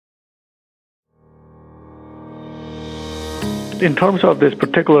In terms of this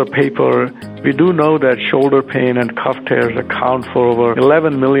particular paper, we do know that shoulder pain and cuff tears account for over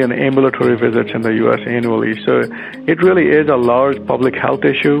 11 million ambulatory visits in the U.S. annually. So it really is a large public health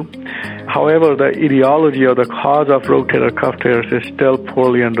issue. However, the etiology or the cause of rotator cuff tears is still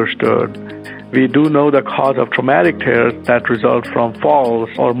poorly understood. We do know the cause of traumatic tears that result from falls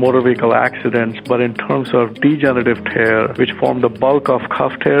or motor vehicle accidents, but in terms of degenerative tear, which form the bulk of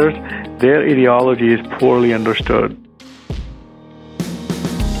cuff tears, their etiology is poorly understood.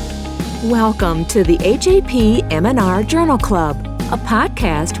 Welcome to the AJP M&R Journal Club, a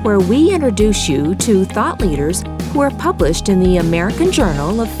podcast where we introduce you to thought leaders who are published in the American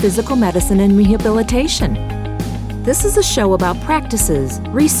Journal of Physical Medicine and Rehabilitation. This is a show about practices,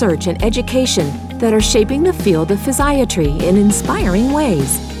 research, and education that are shaping the field of physiatry in inspiring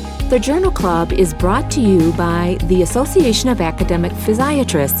ways. The Journal Club is brought to you by the Association of Academic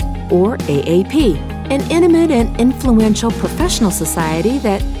Physiatrists, or AAP, an intimate and influential professional society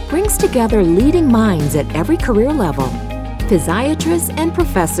that brings together leading minds at every career level. Physiatrists and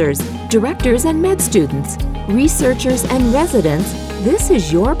professors, directors and med students, researchers and residents, this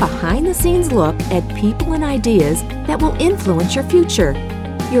is your behind-the-scenes look at people and ideas that will influence your future.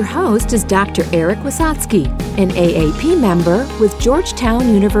 Your host is Dr. Eric Wisotsky, an AAP member with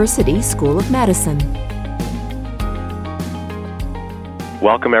Georgetown University School of Medicine.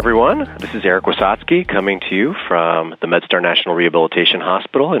 Welcome, everyone. This is Eric Wisotsky coming to you from the MedStar National Rehabilitation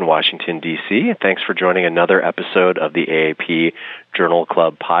Hospital in Washington, D.C. Thanks for joining another episode of the AAP Journal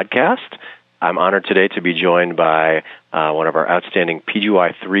Club podcast. I'm honored today to be joined by one of our outstanding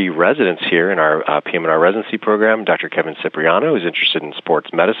PGY3 residents here in our PM&R residency program, Dr. Kevin Cipriano, who's interested in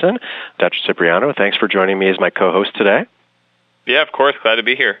sports medicine. Dr. Cipriano, thanks for joining me as my co-host today. Yeah, of course. Glad to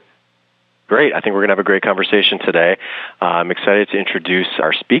be here. Great. I think we're going to have a great conversation today. I'm excited to introduce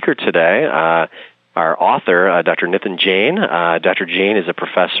our speaker today, our author, Dr. Nithin Jain. Dr. Jain is a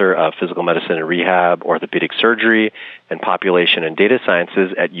professor of physical medicine and rehab, orthopedic surgery, and population and data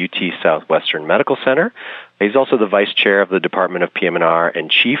sciences at UT Southwestern Medical Center. He's also the vice chair of the Department of PM&R and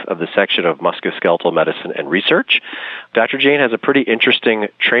chief of the section of musculoskeletal medicine and research. Dr. Jain has a pretty interesting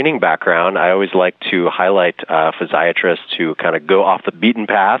training background. I always like to highlight physiatrists who kind of go off the beaten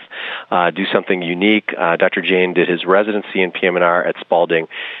path, do something unique. Dr. Jain did his residency in PM&R at Spaulding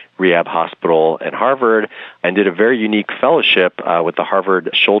Rehab Hospital at Harvard and did a very unique fellowship with the Harvard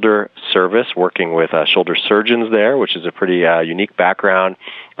Shoulder Service, working with shoulder surgeons there, which is a pretty unique background.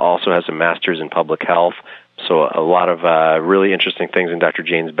 Also has a master's in public health. So a lot of really interesting things in Dr.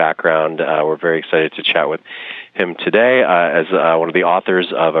 Jain's background. We're very excited to chat with him today as one of the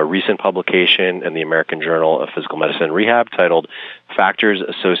authors of a recent publication in the American Journal of Physical Medicine and Rehab titled Factors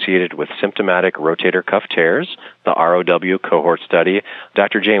Associated with Symptomatic Rotator Cuff Tears, the ROW Cohort Study.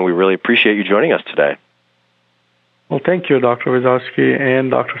 Dr. Jain, we really appreciate you joining us today. Well, thank you, Dr. Wisotsky and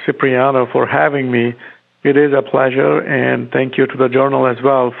Dr. Cipriano, for having me. It is a pleasure, and thank you to the journal as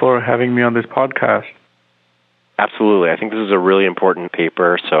well for having me on this podcast. Absolutely. I think this is a really important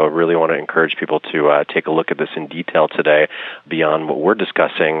paper, so I really want to encourage people to take a look at this in detail today beyond what we're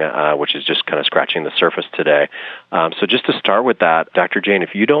discussing, which is just kind of scratching the surface today. So just to start with that, Dr. Jain,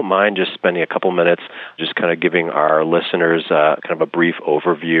 if you don't mind just spending a couple minutes just kind of giving our listeners kind of a brief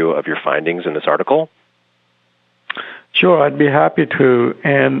overview of your findings in this article. Sure, I'd be happy to.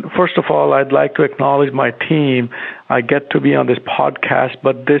 And first of all, I'd like to acknowledge my team. I get to be on this podcast,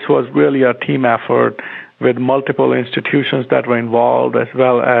 but this was really a team effort with multiple institutions that were involved, as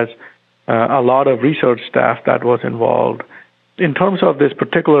well as a lot of research staff that was involved. In terms of this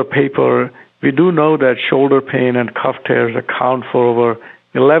particular paper, we do know that shoulder pain and cuff tears account for over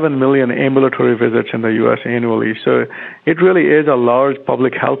 11 million ambulatory visits in the U.S. annually. So it really is a large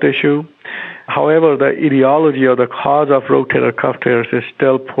public health issue. However, the etiology or the cause of rotator cuff tears is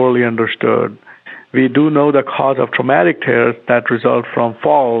still poorly understood. We do know the cause of traumatic tears that result from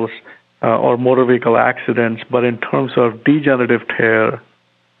falls or motor vehicle accidents, but in terms of degenerative tear,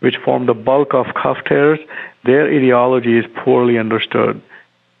 which form the bulk of cuff tears, their etiology is poorly understood.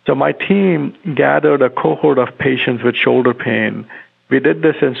 So my team gathered a cohort of patients with shoulder pain. We did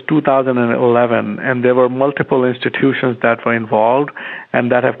this since 2011, and there were multiple institutions that were involved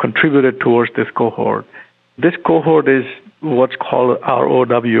and that have contributed towards this cohort. This cohort is what's called ROW,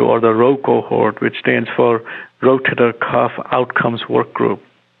 or the ROW cohort, which stands for Rotator Cuff Outcomes Work Group.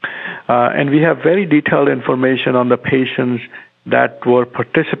 And we have very detailed information on the patients that were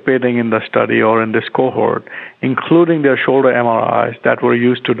participating in the study or in this cohort, including their shoulder MRIs that were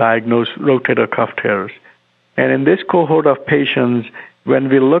used to diagnose rotator cuff tears. And in this cohort of patients, when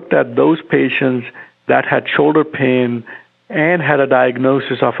we looked at those patients that had shoulder pain and had a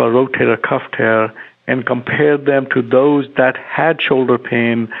diagnosis of a rotator cuff tear, and compared them to those that had shoulder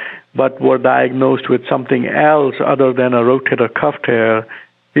pain but were diagnosed with something else other than a rotator cuff tear,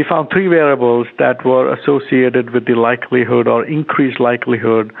 we found three variables that were associated with the likelihood or increased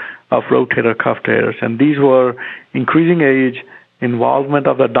likelihood of rotator cuff tears. And these were increasing age, involvement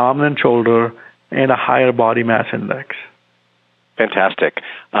of the dominant shoulder, and a higher body mass index. Fantastic.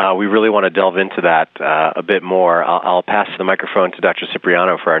 We really want to delve into that a bit more. I'll pass the microphone to Dr.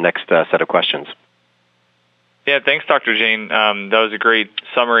 Cipriano for our next set of questions. Yeah, thanks, Dr. Jain. That was a great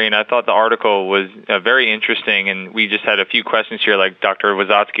summary, and I thought the article was very interesting, and we just had a few questions here like Dr.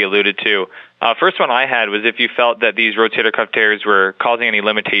 Wazotsky alluded to. First one I had was if you felt that these rotator cuff tears were causing any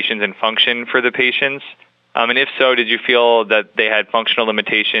limitations in function for the patients, and if so, did you feel that they had functional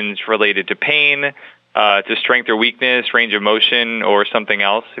limitations related to pain, to strength or weakness, range of motion, or something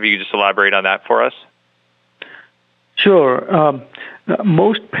else? If you could just elaborate on that for us. Sure.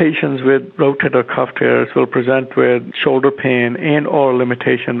 Most patients with rotator cuff tears will present with shoulder pain and or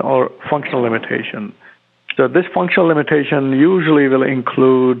limitation or functional limitation. So this functional limitation usually will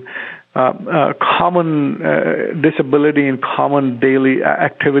include common disability in common daily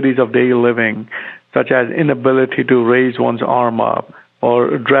activities of daily living, such as inability to raise one's arm up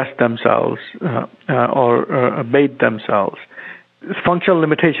or dress themselves or bathe themselves. Functional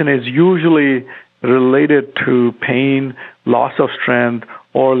limitation is usually related to pain, loss of strength,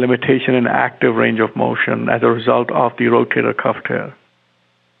 or limitation in active range of motion as a result of the rotator cuff tear.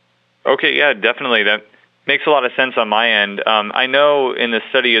 Okay, yeah, definitely. That makes a lot of sense on my end. I know in the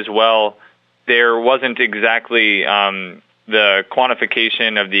study as well, there wasn't exactly the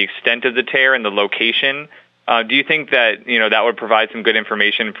quantification of the extent of the tear and the location. Do you think that that would provide some good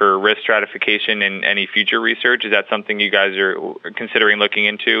information for risk stratification in any future research? Is that something you guys are considering looking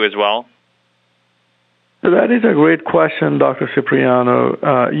into as well? So that is a great question, Dr.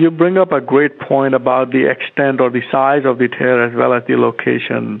 Cipriano. You bring up a great point about the extent or the size of the tear as well as the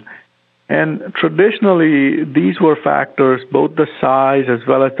location. And traditionally, these were factors, both the size as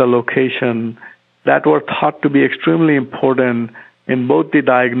well as the location, that were thought to be extremely important in both the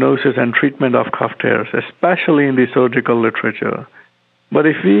diagnosis and treatment of cuff tears, especially in the surgical literature. But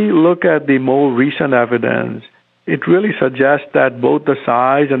if we look at the more recent evidence, it really suggests that both the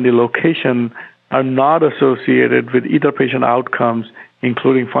size and the location are not associated with either patient outcomes,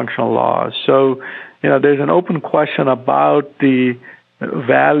 including functional loss. So, there's an open question about the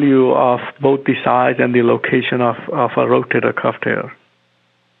value of both the size and the location of a rotator cuff tear.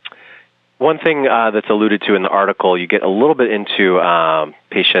 One thing that's alluded to in the article, you get a little bit into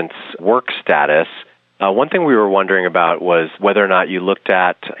patients' work status. One thing we were wondering about was whether or not you looked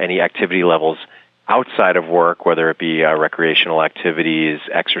at any activity levels outside of work, whether it be recreational activities,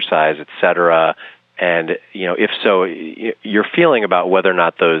 exercise, etc. And, if so, your feeling about whether or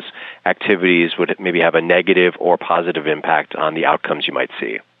not those activities would maybe have a negative or positive impact on the outcomes you might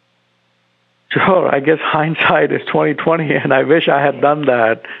see. Sure. I guess hindsight is 20/20, and I wish I had done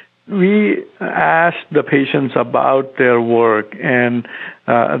that. We asked the patients about their work, and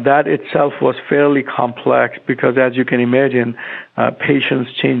that itself was fairly complex because, as you can imagine,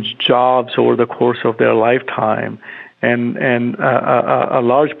 patients change jobs over the course of their lifetime, and a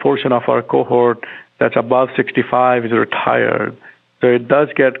large portion of our cohort that's above 65 is retired. So it does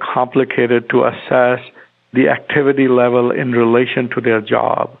get complicated to assess the activity level in relation to their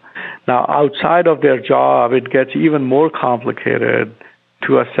job. Now, outside of their job, it gets even more complicated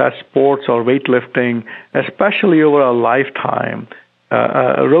to assess sports or weightlifting, especially over a lifetime.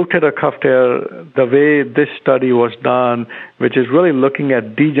 A rotator cuff tear, the way this study was done, which is really looking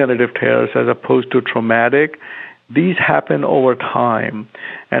at degenerative tears as opposed to traumatic, these happen over time.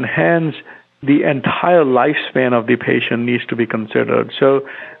 And hence, the entire lifespan of the patient needs to be considered. So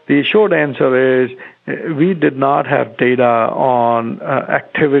the short answer is we did not have data on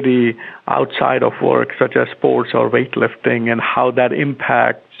activity outside of work, such as sports or weightlifting, and how that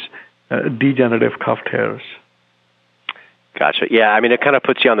impacts degenerative cuff tears. Gotcha. Yeah, I mean, it kind of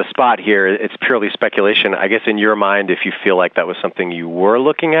puts you on the spot here. It's purely speculation. I guess in your mind, if you feel like that was something you were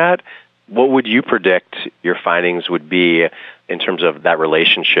looking at, what would you predict your findings would be in terms of that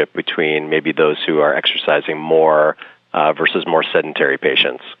relationship between maybe those who are exercising more versus more sedentary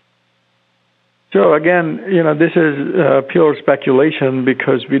patients? So again, this is pure speculation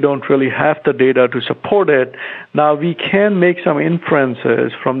because we don't really have the data to support it. Now, we can make some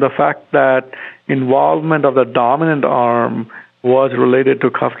inferences from the fact that involvement of the dominant arm was related to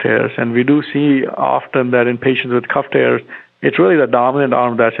cuff tears, and we do see often that in patients with cuff tears, it's really the dominant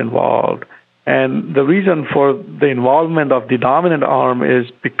arm that's involved. And the reason for the involvement of the dominant arm is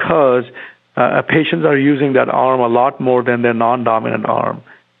because patients are using that arm a lot more than their non-dominant arm.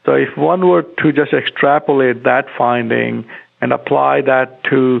 So if one were to just extrapolate that finding and apply that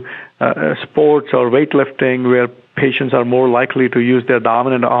to sports or weightlifting where patients are more likely to use their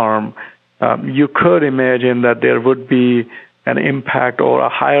dominant arm, you could imagine that there would be an impact or a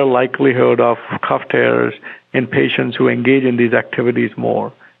higher likelihood of cuff tears in patients who engage in these activities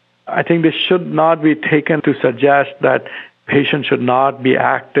more. I think this should not be taken to suggest that patients should not be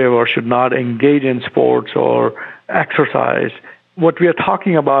active or should not engage in sports or exercise. What we are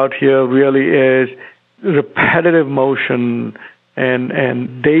talking about here really is repetitive motion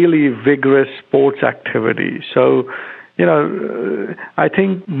and daily vigorous sports activity. So, I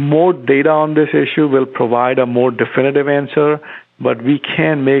think more data on this issue will provide a more definitive answer, but we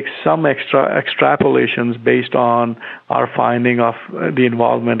can make some extra extrapolations based on our finding of the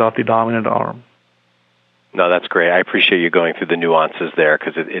involvement of the dominant arm. No, that's great. I appreciate you going through the nuances there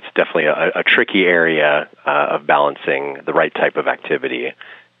because it's definitely a tricky area of balancing the right type of activity.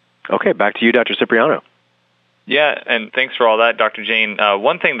 Okay, back to you, Dr. Cipriano. Yeah, and thanks for all that, Dr. Jain.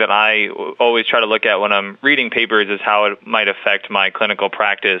 One thing that I always try to look at when I'm reading papers is how it might affect my clinical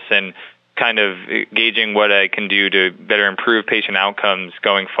practice and kind of gauging what I can do to better improve patient outcomes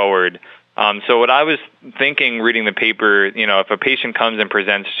going forward. So what I was thinking reading the paper, if a patient comes and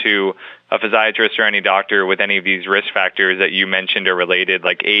presents to a physiatrist or any doctor with any of these risk factors that you mentioned are related,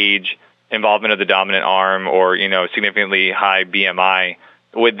 like age, involvement of the dominant arm, or, significantly high BMI,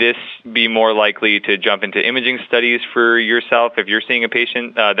 would this be more likely to jump into imaging studies for yourself if you're seeing a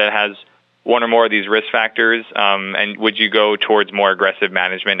patient that has one or more of these risk factors? And would you go towards more aggressive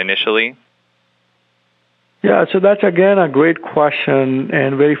management initially? Yeah, so that's, again, a great question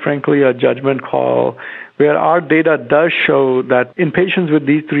and very frankly a judgment call where our data does show that in patients with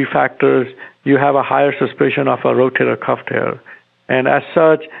these three factors, you have a higher suspicion of a rotator cuff tear. And as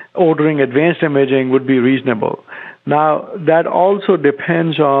such, ordering advanced imaging would be reasonable. Now, that also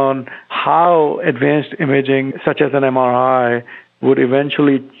depends on how advanced imaging, such as an MRI, would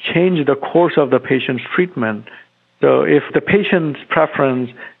eventually change the course of the patient's treatment. So if the patient's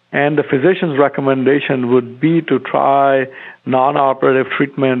preference and the physician's recommendation would be to try non-operative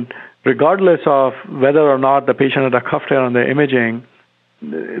treatment, regardless of whether or not the patient had a cuff tear on the imaging,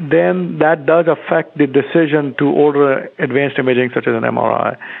 then that does affect the decision to order advanced imaging such as an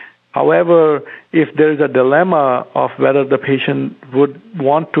MRI. However, if there is a dilemma of whether the patient would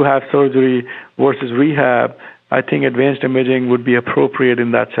want to have surgery versus rehab, I think advanced imaging would be appropriate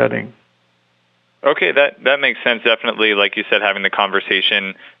in that setting. Okay, that makes sense. Definitely, like you said, having the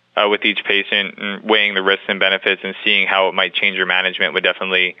conversation with each patient and weighing the risks and benefits and seeing how it might change your management would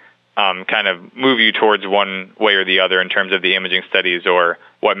definitely kind of move you towards one way or the other in terms of the imaging studies or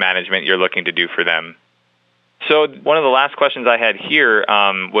what management you're looking to do for them. So one of the last questions I had here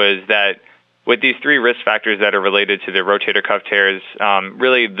was that with these three risk factors that are related to the rotator cuff tears,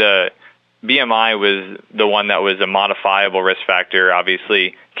 really the BMI was the one that was a modifiable risk factor.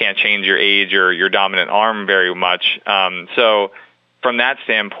 Obviously, can't change your age or your dominant arm very much. So from that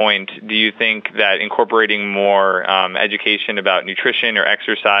standpoint, do you think that incorporating more education about nutrition or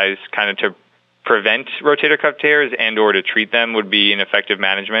exercise kind of to prevent rotator cuff tears and or to treat them would be an effective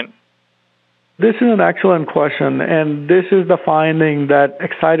management? This is an excellent question, and this is the finding that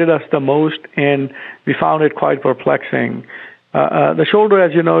excited us the most, and we found it quite perplexing. The shoulder,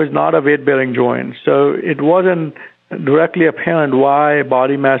 as you know, is not a weight-bearing joint, so it wasn't directly apparent why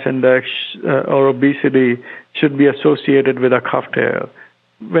body mass index or obesity should be associated with a cuff tear.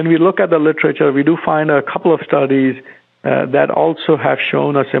 When we look at the literature, we do find a couple of studies that also have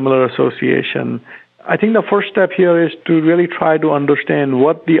shown a similar association. I think the first step here is to really try to understand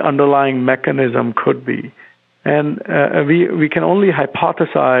what the underlying mechanism could be. And we can only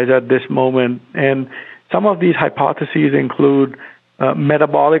hypothesize at this moment, and some of these hypotheses include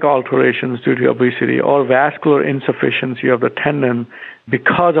metabolic alterations due to obesity or vascular insufficiency of the tendon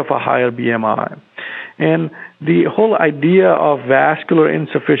because of a higher BMI. And the whole idea of vascular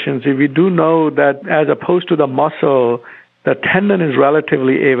insufficiency, we do know that as opposed to the muscle, the tendon is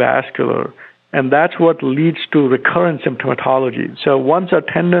relatively avascular, and that's what leads to recurrent symptomatology. So once a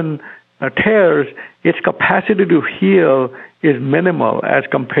tendon tears, its capacity to heal is minimal as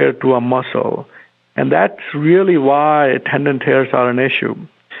compared to a muscle. And that's really why tendon tears are an issue.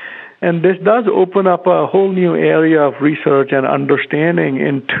 And this does open up a whole new area of research and understanding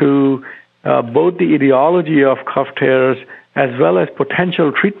into both the etiology of cuff tears as well as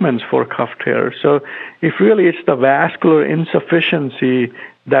potential treatments for cuff tears. So if really it's the vascular insufficiency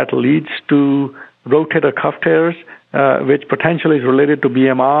that leads to rotator cuff tears, which potentially is related to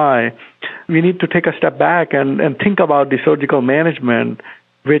BMI, we need to take a step back and think about the surgical management,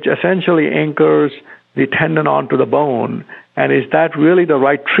 which essentially anchors the tendon onto the bone? And is that really the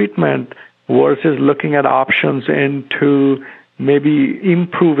right treatment versus looking at options into maybe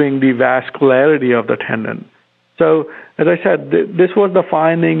improving the vascularity of the tendon? So, as I said, this was the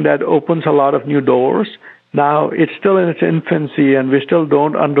finding that opens a lot of new doors. Now, it's still in its infancy, and we still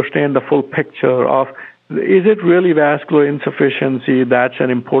don't understand the full picture of, is it really vascular insufficiency that's an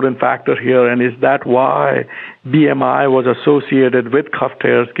important factor here, and is that why BMI was associated with cuff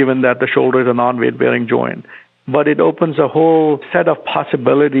tears, given that the shoulder is a non-weight-bearing joint? But it opens a whole set of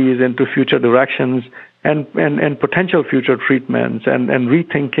possibilities into future directions and potential future treatments and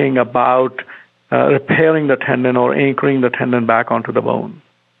rethinking about repairing the tendon or anchoring the tendon back onto the bone.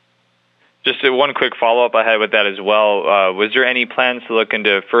 Just one quick follow-up I had with that as well. Was there any plans to look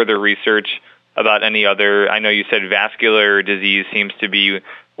into further research about any other, I know you said vascular disease seems to be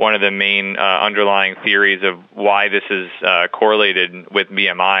one of the main underlying theories of why this is correlated with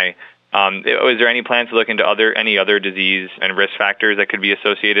BMI. Was there any plans to look into any other disease and risk factors that could be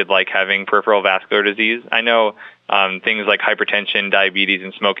associated, like having peripheral vascular disease? I know things like hypertension, diabetes,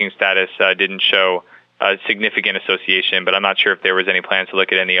 and smoking status didn't show a significant association, but I'm not sure if there was any plans to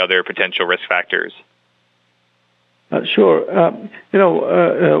look at any other potential risk factors. Sure.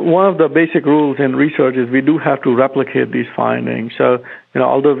 One of the basic rules in research is we do have to replicate these findings. So,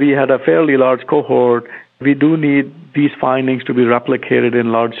 although we had a fairly large cohort, we do need these findings to be replicated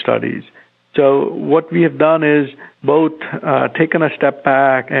in large studies. So what we have done is both taken a step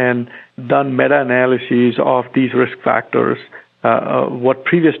back and done meta-analyses of these risk factors, what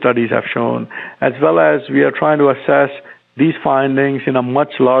previous studies have shown, as well as we are trying to assess these findings in a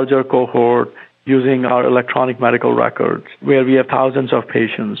much larger cohort using our electronic medical records, where we have thousands of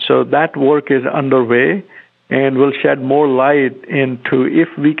patients. So that work is underway and will shed more light into if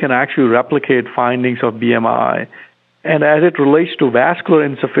we can actually replicate findings of BMI. And as it relates to vascular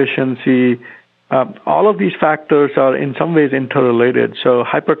insufficiency, all of these factors are in some ways interrelated. So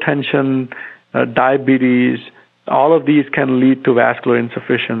hypertension, diabetes, all of these can lead to vascular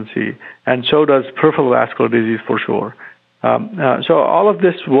insufficiency, and so does peripheral vascular disease for sure. So all of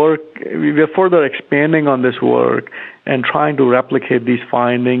this work, we're further expanding on this work and trying to replicate these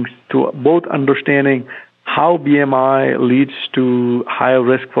findings to both understanding how BMI leads to higher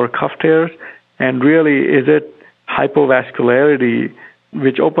risk for cuff tears, and really is it hypovascularity,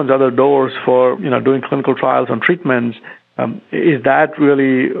 which opens other doors for doing clinical trials on treatments. Is that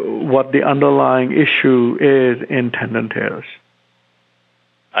really what the underlying issue is in tendon tears?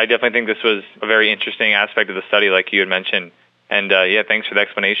 I definitely think this was a very interesting aspect of the study, like you had mentioned. And thanks for the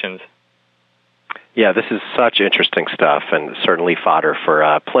explanations. Yeah, this is such interesting stuff, and certainly fodder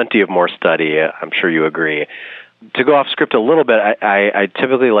for plenty of more study. I'm sure you agree. To go off script a little bit, I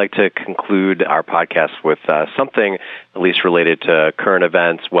typically like to conclude our podcast with something at least related to current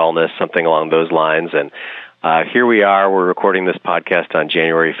events, wellness, something along those lines. And here we are. We're recording this podcast on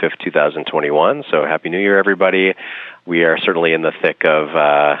January 5th, 2021. So Happy New Year, everybody. We are certainly in the thick of,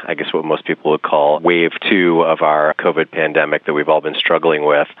 I guess what most people would call wave 2 of our COVID pandemic that we've all been struggling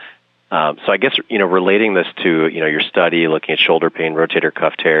with. So I guess, relating this to, your study, looking at shoulder pain, rotator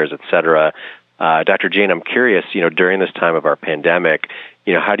cuff tears, et cetera, Dr. Jain, I'm curious, during this time of our pandemic,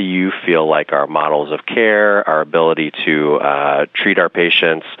 how do you feel like our models of care, our ability to treat our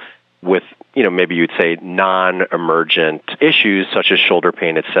patients with, maybe you'd say non-emergent issues such as shoulder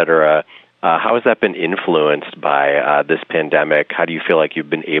pain, et cetera, how has that been influenced by this pandemic? How do you feel like you've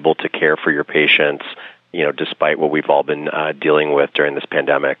been able to care for your patients, despite what we've all been dealing with during this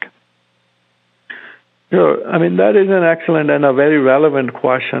pandemic? Sure. I mean, that is an excellent and a very relevant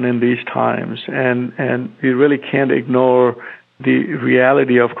question in these times, and we really can't ignore the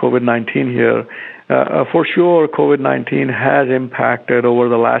reality of COVID-19 here. For sure, COVID-19 has impacted over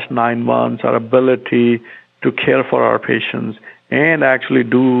the last 9 months our ability to care for our patients and actually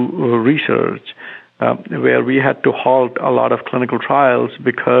do research, where we had to halt a lot of clinical trials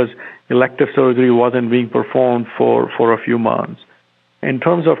because elective surgery wasn't being performed for a few months. In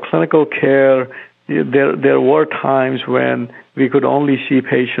terms of clinical care, there were times when we could only see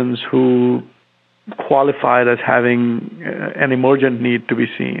patients who qualified as having an emergent need to be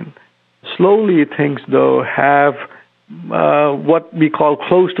seen. Slowly, things, though, have what we call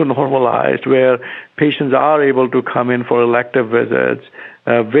close to normalized, where patients are able to come in for elective visits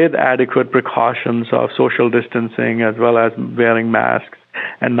with adequate precautions of social distancing as well as wearing masks.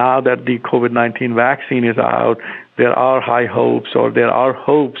 And now that the COVID-19 vaccine is out, there are high hopes, or there are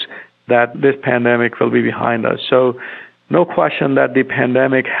hopes that this pandemic will be behind us. So no question that the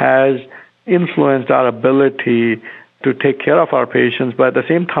pandemic has influenced our ability to take care of our patients, but at the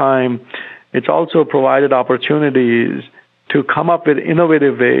same time, it's also provided opportunities to come up with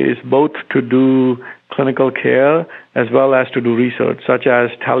innovative ways both to do clinical care as well as to do research, such as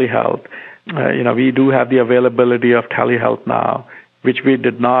telehealth. We do have the availability of telehealth now, which we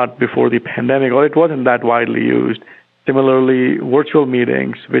did not before the pandemic, or it wasn't that widely used. Similarly, virtual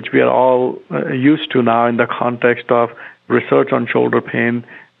meetings, which we are all used to now in the context of research on shoulder pain,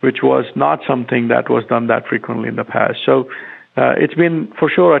 which was not something that was done that frequently in the past. So it's been, for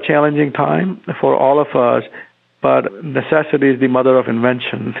sure, a challenging time for all of us, but necessity is the mother of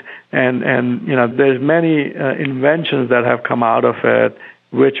invention. And there's many inventions that have come out of it,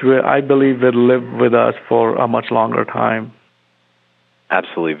 which I believe will live with us for a much longer time.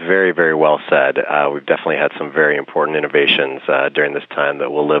 Absolutely. Very, very well said. We've definitely had some very important innovations during this time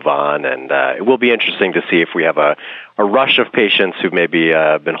that will live on, and it will be interesting to see if we have a rush of patients who maybe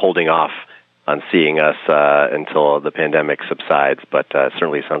been holding off on seeing us until the pandemic subsides, but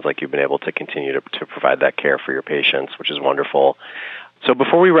certainly sounds like you've been able to continue to provide that care for your patients, which is wonderful. So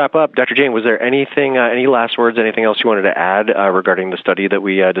before we wrap up, Dr. Jain, was there anything, any last words, anything else you wanted to add regarding the study that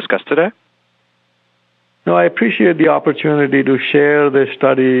we discussed today? No, I appreciate the opportunity to share this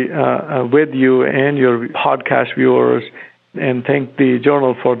study with you and your podcast viewers, and thank the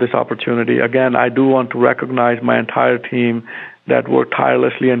journal for this opportunity. Again, I do want to recognize my entire team that worked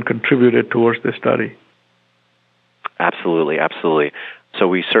tirelessly and contributed towards this study. Absolutely, absolutely. So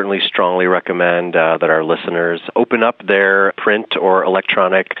we certainly strongly recommend that our listeners open up their print or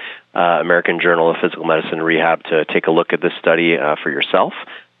electronic American Journal of Physical Medicine Rehab to take a look at this study for yourself,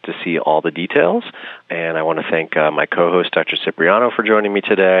 to see all the details. And I want to thank my co-host, Dr. Cipriano, for joining me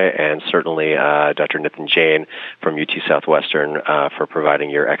today, and certainly Dr. Nithin Jain from UT Southwestern for providing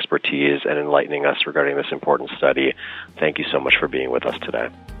your expertise and enlightening us regarding this important study. Thank you so much for being with us today.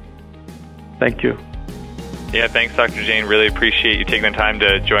 Thank you. Yeah, thanks, Dr. Jain. Really appreciate you taking the time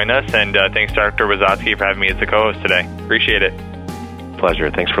to join us, and thanks, Dr. Wisotsky, for having me as the co-host today. Appreciate it. Pleasure.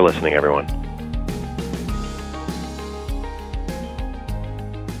 Thanks for listening, everyone.